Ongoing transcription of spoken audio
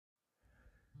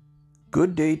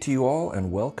Good day to you all,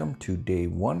 and welcome to day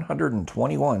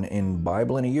 121 in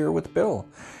Bible in a Year with Bill.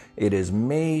 It is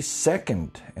May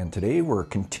 2nd, and today we're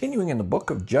continuing in the book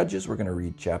of Judges. We're going to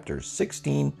read chapters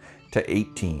 16 to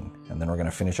 18, and then we're going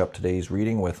to finish up today's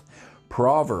reading with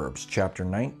Proverbs chapter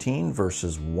 19,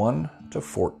 verses 1 to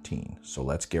 14. So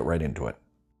let's get right into it.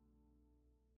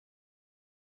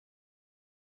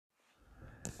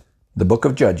 The book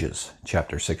of Judges,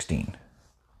 chapter 16.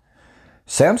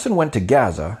 Samson went to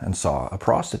Gaza and saw a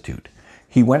prostitute.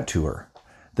 He went to her.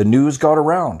 The news got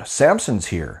around. Samson's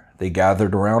here. They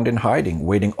gathered around in hiding,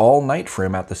 waiting all night for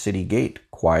him at the city gate,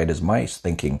 quiet as mice,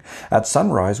 thinking, at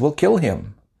sunrise we'll kill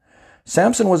him.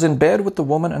 Samson was in bed with the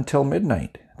woman until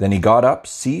midnight. Then he got up,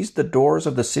 seized the doors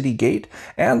of the city gate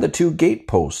and the two gate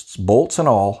posts, bolts and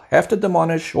all, hefted them on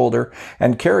his shoulder,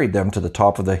 and carried them to the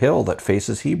top of the hill that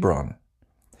faces Hebron.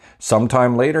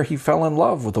 Sometime later, he fell in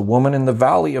love with a woman in the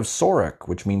valley of Sorek,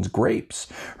 which means grapes.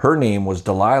 Her name was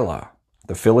Delilah.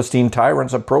 The Philistine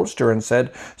tyrants approached her and said,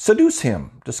 "Seduce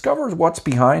him, discover what's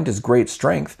behind his great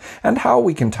strength, and how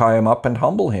we can tie him up and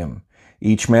humble him.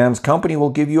 Each man's company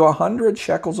will give you 100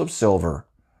 shekels of silver."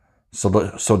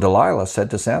 So Delilah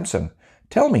said to Samson,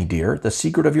 "Tell me, dear, the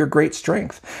secret of your great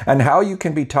strength, and how you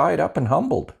can be tied up and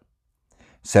humbled."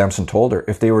 Samson told her,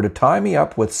 "If they were to tie me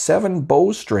up with 7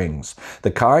 bowstrings,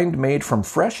 the kind made from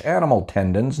fresh animal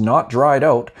tendons, not dried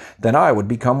out, then I would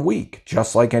become weak,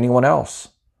 just like anyone else."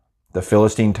 The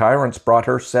Philistine tyrants brought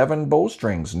her 7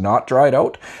 bowstrings, not dried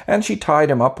out, and she tied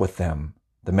him up with them.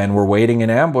 The men were waiting in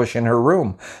ambush in her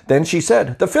room. Then she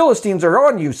said, "The Philistines are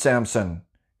on you, Samson."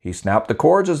 He snapped the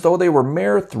cords as though they were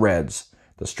mere threads.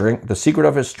 The secret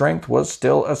of his strength was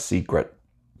still a secret.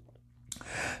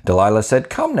 Delilah said,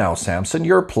 "Come now, Samson,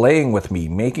 you're playing with me,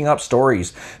 making up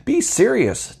stories. Be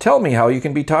serious. Tell me how you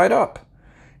can be tied up."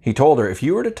 He told her, "If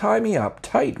you were to tie me up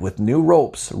tight with new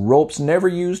ropes never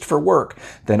used for work,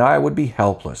 then I would be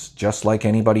helpless, just like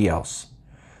anybody else."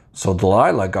 So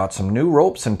Delilah got some new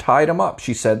ropes and tied him up.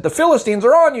 She said, "The Philistines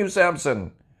are on you,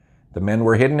 Samson." The men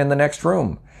were hidden in the next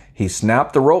room. He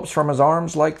snapped the ropes from his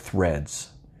arms like threads.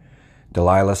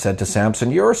 Delilah said to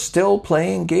Samson, "You're still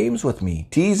playing games with me,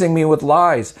 teasing me with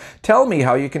lies. Tell me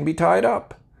how you can be tied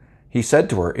up." He said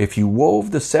to her, "If you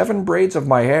wove the 7 braids of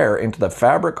my hair into the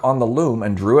fabric on the loom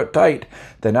and drew it tight,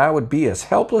 then I would be as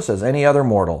helpless as any other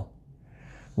mortal."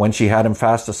 When she had him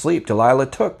fast asleep, Delilah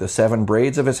took the 7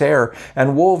 braids of his hair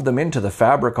and wove them into the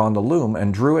fabric on the loom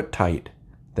and drew it tight.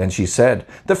 Then she said,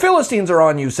 "The Philistines are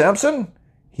on you, Samson."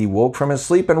 He woke from his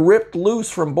sleep and ripped loose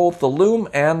from both the loom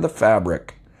and the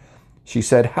fabric. She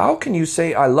said, "How can you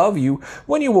say I love you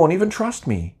when you won't even trust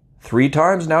me? 3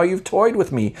 times now you've toyed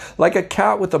with me like a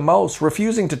cat with a mouse,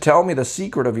 refusing to tell me the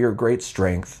secret of your great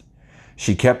strength."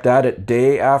 She kept at it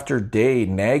day after day,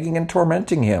 nagging and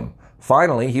tormenting him.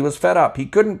 Finally, he was fed up. He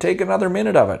couldn't take another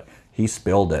minute of it. He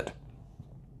spilled it.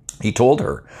 He told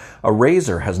her, "A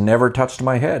razor has never touched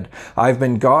my head. I've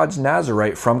been God's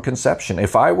Nazarite from conception.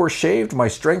 If I were shaved, my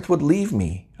strength would leave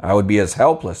me. I would be as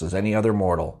helpless as any other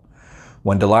mortal."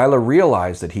 When Delilah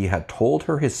realized that he had told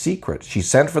her his secret, she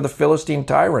sent for the Philistine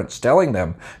tyrants, telling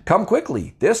them, "Come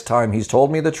quickly. This time he's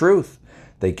told me the truth."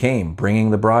 They came,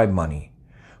 bringing the bribe money.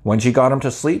 When she got him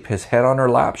to sleep, his head on her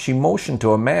lap, she motioned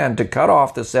to a man to cut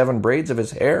off the 7 braids of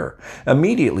his hair.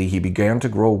 Immediately he began to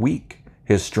grow weak.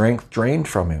 His strength drained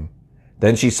from him.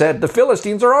 Then she said, "The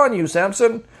Philistines are on you,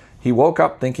 Samson." He woke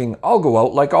up thinking, "I'll go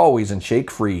out like always and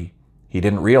shake free." He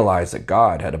didn't realize that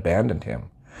God had abandoned him.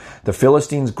 The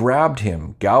Philistines grabbed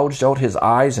him, gouged out his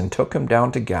eyes, and took him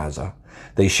down to Gaza.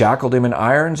 They shackled him in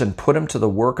irons and put him to the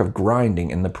work of grinding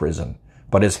in the prison.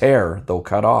 But his hair, though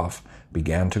cut off,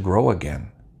 began to grow again.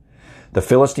 The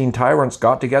Philistine tyrants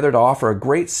got together to offer a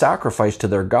great sacrifice to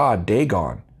their god,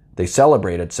 Dagon. They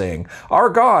celebrated, saying, "Our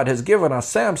God has given us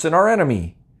Samson, our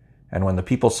enemy." And when the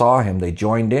people saw him, they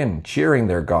joined in, cheering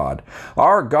their God.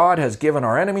 "Our God has given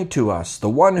our enemy to us, the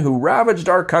one who ravaged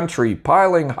our country,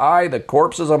 piling high the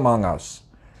corpses among us."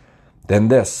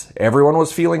 Then everyone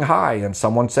was feeling high, and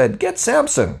someone said, "Get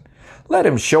Samson. Let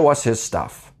him show us his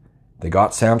stuff." They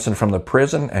got Samson from the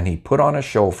prison, and he put on a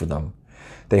show for them.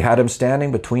 They had him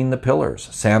standing between the pillars.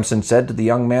 Samson said to the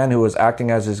young man who was acting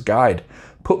as his guide,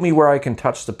 "Put me where I can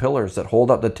touch the pillars that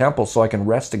hold up the temple so I can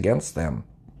rest against them."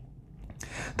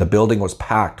 The building was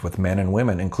packed with men and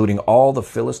women, including all the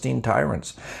Philistine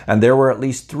tyrants, and there were at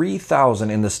least 3,000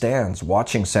 in the stands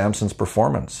watching Samson's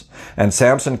performance. And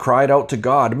Samson cried out to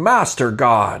God, "Master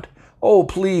God, oh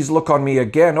please look on me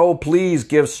again. Oh please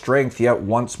give strength yet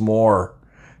once more.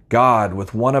 God,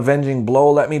 with one avenging blow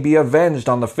let me be avenged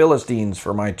on the Philistines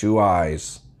for my 2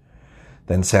 eyes."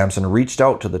 Then Samson reached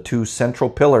out to the two central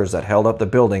pillars that held up the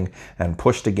building and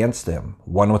pushed against them,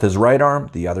 one with his right arm,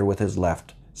 the other with his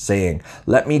left, saying,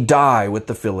 "Let me die with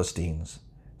the Philistines."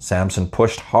 Samson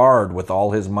pushed hard with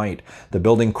all his might. The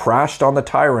building crashed on the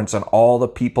tyrants and all the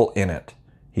people in it.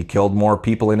 He killed more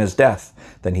people in his death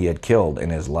than he had killed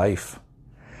in his life.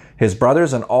 His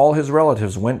brothers and all his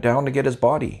relatives went down to get his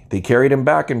body. They carried him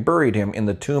back and buried him in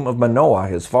the tomb of Manoah,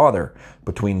 his father,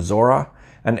 between Zorah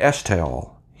and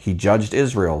Eshtaol. He judged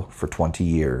Israel for 20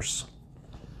 years.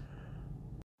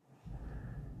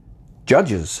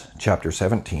 Judges chapter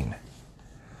 17.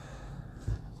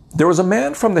 There was a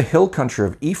man from the hill country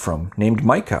of Ephraim named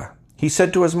Micah. He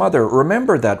said to his mother,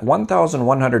 "Remember that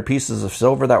 1,100 pieces of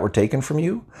silver that were taken from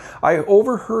you? I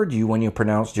overheard you when you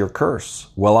pronounced your curse.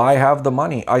 Well, I have the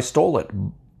money. I stole it.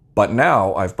 But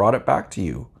now I've brought it back to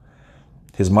you."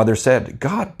 His mother said,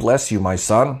 "God bless you, my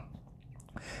son."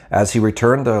 As he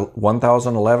returned the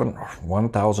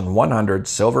 1,100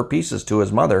 silver pieces to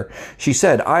his mother, she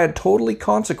said, "I had totally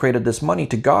consecrated this money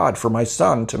to God for my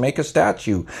son to make a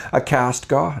statue, a cast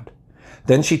god."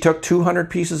 Then she took 200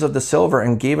 pieces of the silver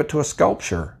and gave it to a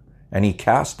sculptor, and he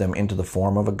cast them into the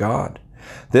form of a god.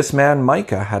 This man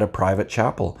Micah had a private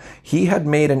chapel. He had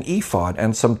made an ephod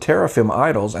and some teraphim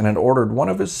idols and had ordered one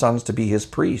of his sons to be his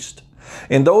priest.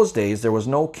 In those days there was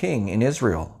no king in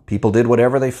Israel. People did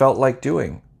whatever they felt like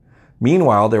doing.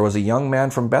 Meanwhile, there was a young man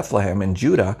from Bethlehem in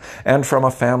Judah and from a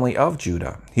family of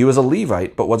Judah. He was a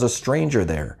Levite, but was a stranger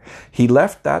there. He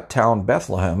left that town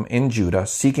Bethlehem in Judah,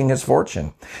 seeking his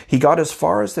fortune. He got as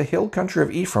far as the hill country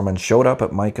of Ephraim and showed up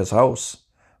at Micah's house.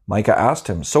 Micah asked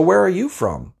him, "So where are you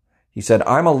from?" He said,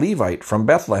 "I'm a Levite from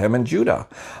Bethlehem in Judah.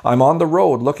 I'm on the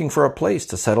road looking for a place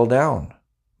to settle down."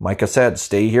 Micah said,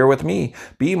 "Stay here with me.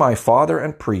 Be my father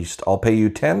and priest. I'll pay you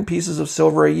 10 pieces of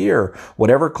silver a year,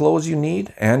 whatever clothes you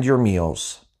need, and your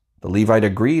meals." The Levite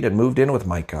agreed and moved in with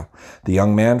Micah. The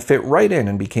young man fit right in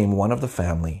and became one of the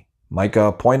family. Micah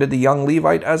appointed the young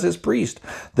Levite as his priest.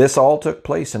 This all took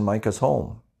place in Micah's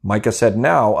home. Micah said,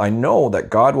 "Now I know that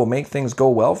God will make things go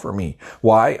well for me.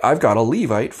 Why, I've got a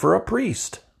Levite for a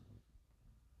priest."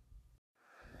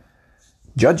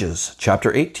 Judges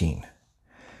chapter 18.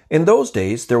 In those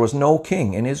days there was no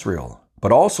king in Israel,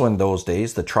 but also in those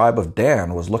days the tribe of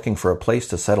Dan was looking for a place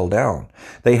to settle down.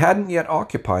 They hadn't yet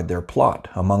occupied their plot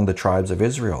among the tribes of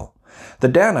Israel. The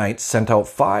Danites sent out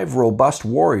 5 robust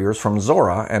warriors from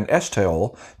Zorah and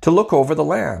Eshtaol to look over the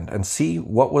land and see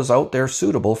what was out there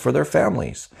suitable for their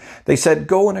families. They said,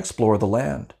 "Go and explore the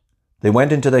land." They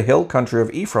went into the hill country of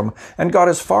Ephraim and got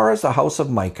as far as the house of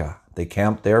Micah. They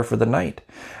camped there for the night.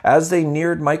 As they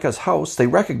neared Micah's house, they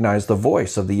recognized the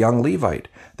voice of the young Levite.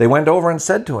 They went over and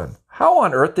said to him, "How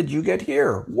on earth did you get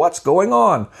here? What's going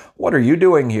on? What are you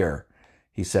doing here?"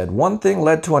 He said, "One thing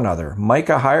led to another.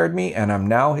 Micah hired me, and I'm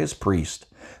now his priest."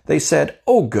 They said,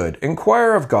 "Oh, good.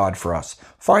 Inquire of God for us.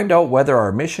 Find out whether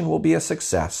our mission will be a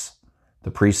success."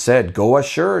 The priest said, "Go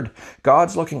assured.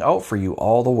 God's looking out for you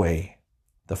all the way."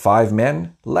 The 5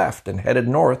 men left and headed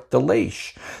north to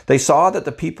Laish. They saw that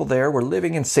the people there were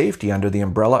living in safety under the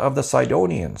umbrella of the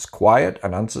Sidonians, quiet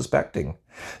and unsuspecting.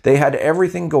 They had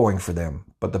everything going for them,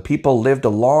 but the people lived a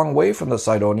long way from the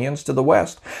Sidonians to the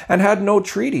west and had no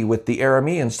treaty with the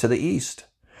Arameans to the east.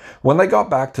 When they got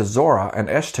back to Zorah and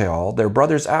Eshtaol, their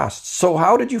brothers asked, "So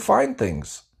how did you find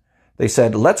things?" They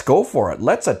said, "Let's go for it.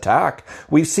 Let's attack.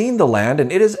 We've seen the land and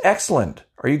it is excellent.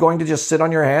 Are you going to just sit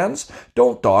on your hands?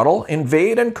 Don't dawdle.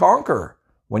 Invade and conquer.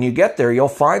 When you get there, you'll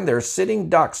find there sitting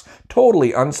ducks,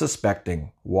 totally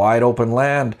unsuspecting. Wide open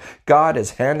land. God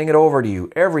is handing it over to you,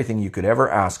 everything you could ever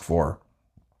ask for."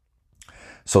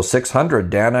 So 600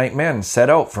 Danite men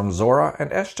set out from Zorah and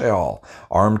Eshtaol,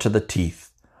 armed to the teeth.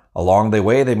 Along the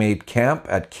way, they made camp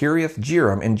at Kiriath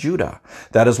Jearim in Judah.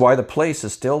 That is why the place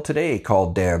is still today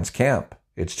called Dan's Camp.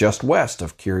 It's just west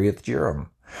of Kiriath Jearim.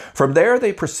 From there,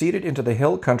 they proceeded into the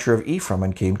hill country of Ephraim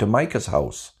and came to Micah's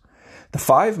house. The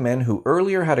 5 men who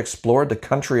earlier had explored the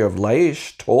country of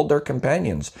Laish told their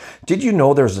companions, "Did you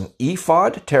know there's an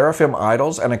ephod, teraphim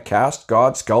idols, and a cast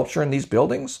god sculpture in these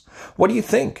buildings? What do you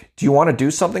think? Do you want to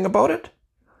do something about it?"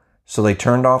 So they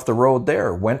turned off the road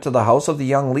there, went to the house of the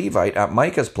young Levite at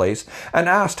Micah's place, and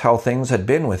asked how things had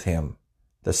been with him.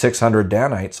 The 600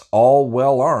 Danites, all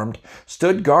well armed,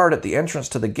 stood guard at the entrance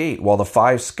to the gate, while the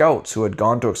 5 scouts who had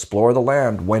gone to explore the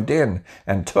land went in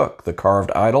and took the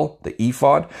carved idol, the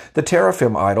ephod, the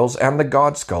teraphim idols, and the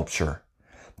god sculpture.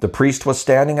 The priest was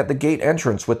standing at the gate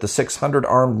entrance with the 600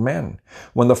 armed men.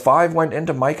 When the 5 went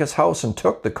into Micah's house and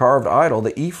took the carved idol,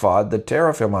 the ephod, the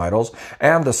teraphim idols,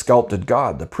 and the sculpted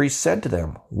god, the priest said to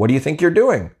them, "What do you think you're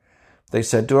doing?" They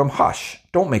said to him, "Hush,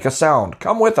 don't make a sound.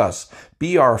 Come with us.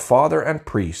 Be our father and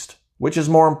priest." Which is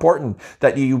more important,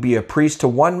 that you be a priest to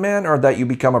one man or that you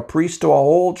become a priest to a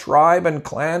whole tribe and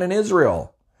clan in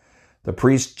Israel?" The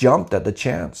priest jumped at the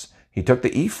chance. He took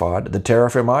the ephod, the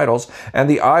teraphim idols, and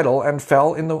the idol and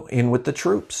fell in with the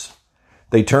troops.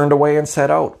 They turned away and set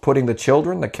out, putting the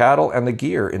children, the cattle, and the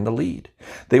gear in the lead.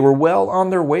 They were well on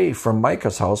their way from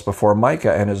Micah's house before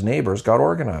Micah and his neighbors got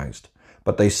organized.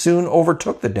 But they soon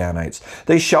overtook the Danites.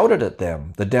 They shouted at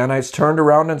them. The Danites turned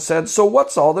around and said, "So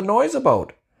what's all the noise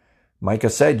about?"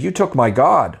 Micah said, "You took my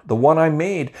God, the one I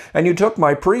made, and you took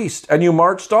my priest, and you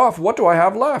marched off. What do I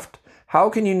have left? How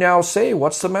can you now say,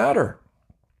 'What's the matter?'"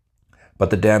 But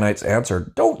the Danites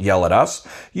answered, "Don't yell at us.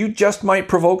 You just might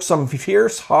provoke some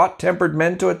fierce, hot-tempered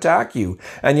men to attack you,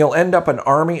 and you'll end up an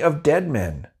army of dead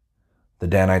men." The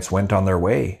Danites went on their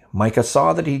way. Micah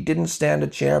saw that he didn't stand a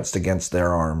chance against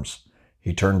their arms.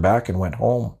 He turned back and went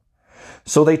home.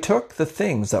 So they took the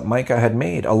things that Micah had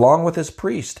made, along with his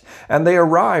priest, and they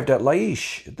arrived at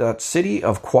Laish, that city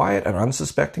of quiet and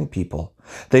unsuspecting people.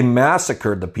 They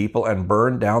massacred the people and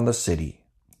burned down the city.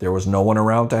 There was no one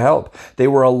around to help. They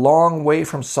were a long way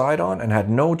from Sidon and had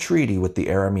no treaty with the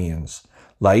Arameans.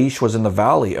 Laish was in the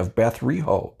valley of Beth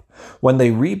Rehob. When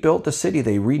they rebuilt the city,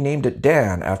 they renamed it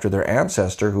Dan after their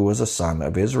ancestor who was a son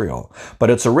of Israel. But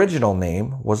its original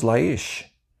name was Laish.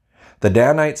 The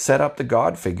Danites set up the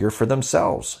god figure for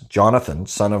themselves. Jonathan,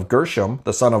 son of Gershom,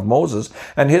 the son of Moses,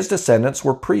 and his descendants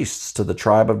were priests to the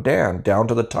tribe of Dan down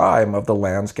to the time of the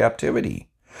land's captivity.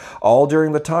 All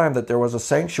during the time that there was a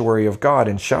sanctuary of God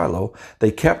in Shiloh,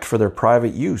 they kept for their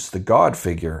private use the god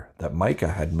figure that Micah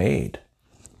had made.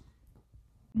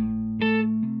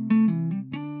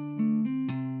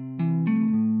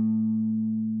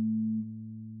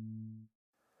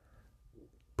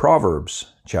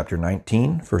 Proverbs chapter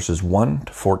 19, verses 1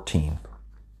 to 14.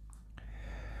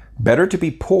 Better to be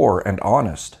poor and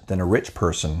honest than a rich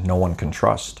person no one can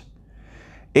trust.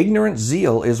 Ignorant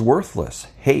zeal is worthless.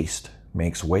 Haste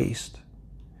makes waste.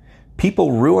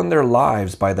 People ruin their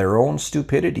lives by their own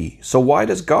stupidity, so why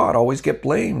does God always get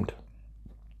blamed?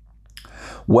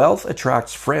 Wealth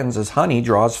attracts friends as honey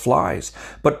draws flies,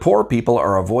 but poor people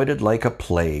are avoided like a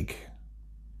plague.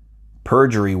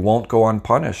 Perjury won't go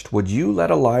unpunished. Would you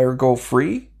let a liar go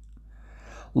free?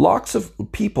 Lots of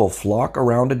people flock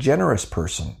around a generous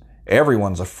person.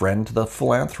 Everyone's a friend to the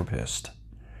philanthropist.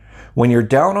 When you're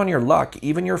down on your luck,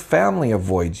 even your family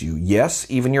avoids you. Yes,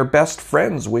 even your best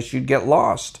friends wish you'd get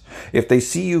lost. If they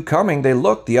see you coming, they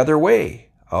look the other way.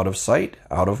 Out of sight,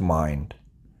 out of mind.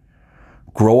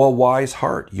 Grow a wise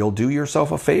heart. You'll do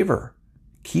yourself a favor.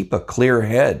 Keep a clear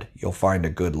head. You'll find a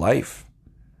good life.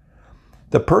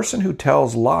 The person who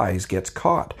tells lies gets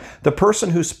caught. The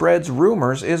person who spreads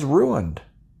rumors is ruined.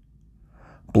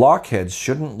 Blockheads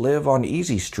shouldn't live on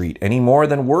Easy Street any more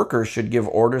than workers should give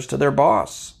orders to their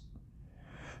boss.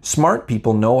 Smart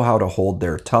people know how to hold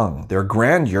their tongue. Their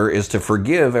grandeur is to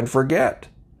forgive and forget.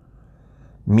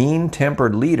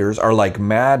 Mean-tempered leaders are like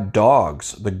mad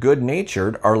dogs. The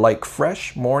good-natured are like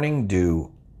fresh morning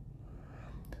dew.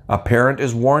 A parent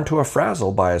is worn to a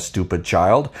frazzle by a stupid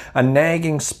child. A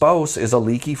nagging spouse is a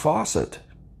leaky faucet.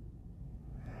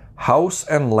 House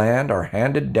and land are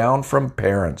handed down from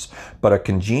parents, but a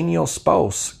congenial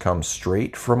spouse comes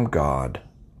straight from God.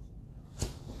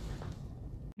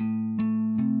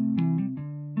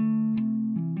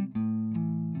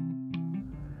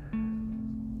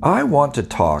 I want to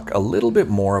talk a little bit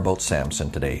more about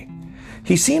Samson today.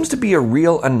 He seems to be a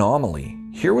real anomaly.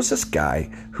 Here was this guy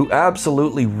who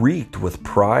absolutely reeked with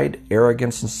pride,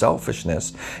 arrogance, and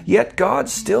selfishness, yet God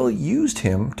still used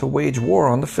him to wage war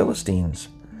on the Philistines.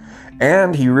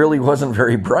 And he really wasn't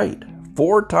very bright.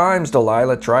 4 times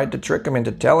Delilah tried to trick him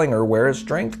into telling her where his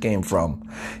strength came from.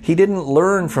 He didn't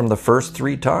learn from the first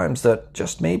 3 times that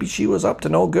just maybe she was up to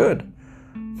no good.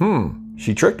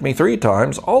 She tricked me 3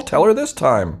 times. I'll tell her this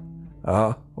time.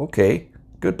 Okay.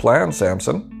 Good plan,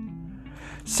 Samson.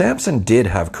 Samson did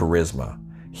have charisma.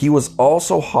 He was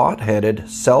also hot-headed,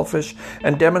 selfish,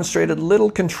 and demonstrated little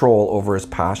control over his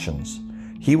passions.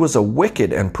 He was a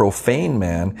wicked and profane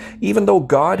man, even though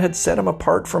God had set him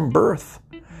apart from birth.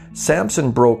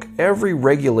 Samson broke every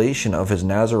regulation of his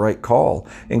Nazirite call,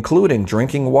 including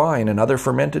drinking wine and other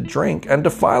fermented drink, and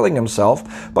defiling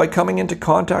himself by coming into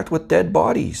contact with dead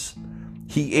bodies.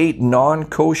 He ate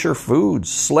non-kosher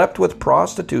foods, slept with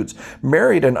prostitutes,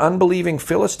 married an unbelieving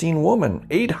Philistine woman,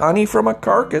 ate honey from a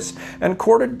carcass, and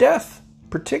courted death,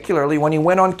 particularly when he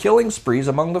went on killing sprees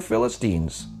among the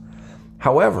Philistines.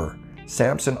 However,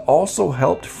 Samson also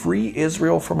helped free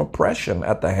Israel from oppression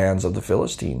at the hands of the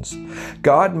Philistines.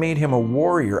 God made him a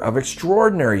warrior of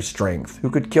extraordinary strength who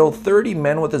could kill 30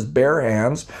 men with his bare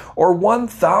hands or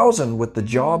 1,000 with the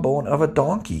jawbone of a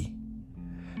donkey.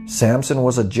 Samson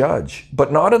was a judge,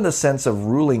 but not in the sense of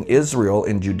ruling Israel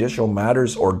in judicial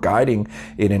matters or guiding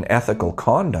it in ethical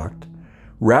conduct.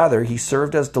 Rather, he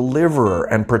served as deliverer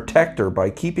and protector by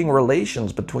keeping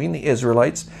relations between the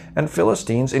Israelites and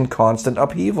Philistines in constant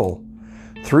upheaval.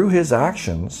 Through his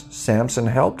actions, Samson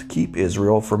helped keep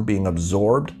Israel from being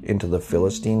absorbed into the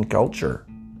Philistine culture.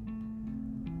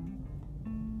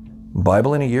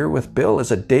 Bible in a Year with Bill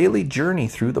is a daily journey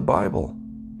through the Bible,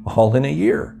 all in a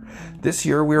year. This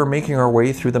year we are making our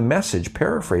way through the Message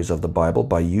paraphrase of the Bible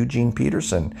by Eugene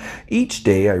Peterson. Each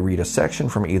day I read a section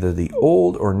from either the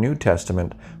Old or New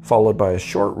Testament, followed by a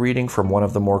short reading from one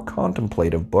of the more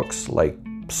contemplative books like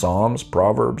Psalms,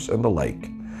 Proverbs, and the like.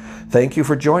 Thank you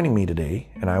for joining me today,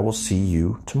 and I will see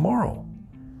you tomorrow.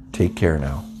 Take care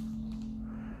now.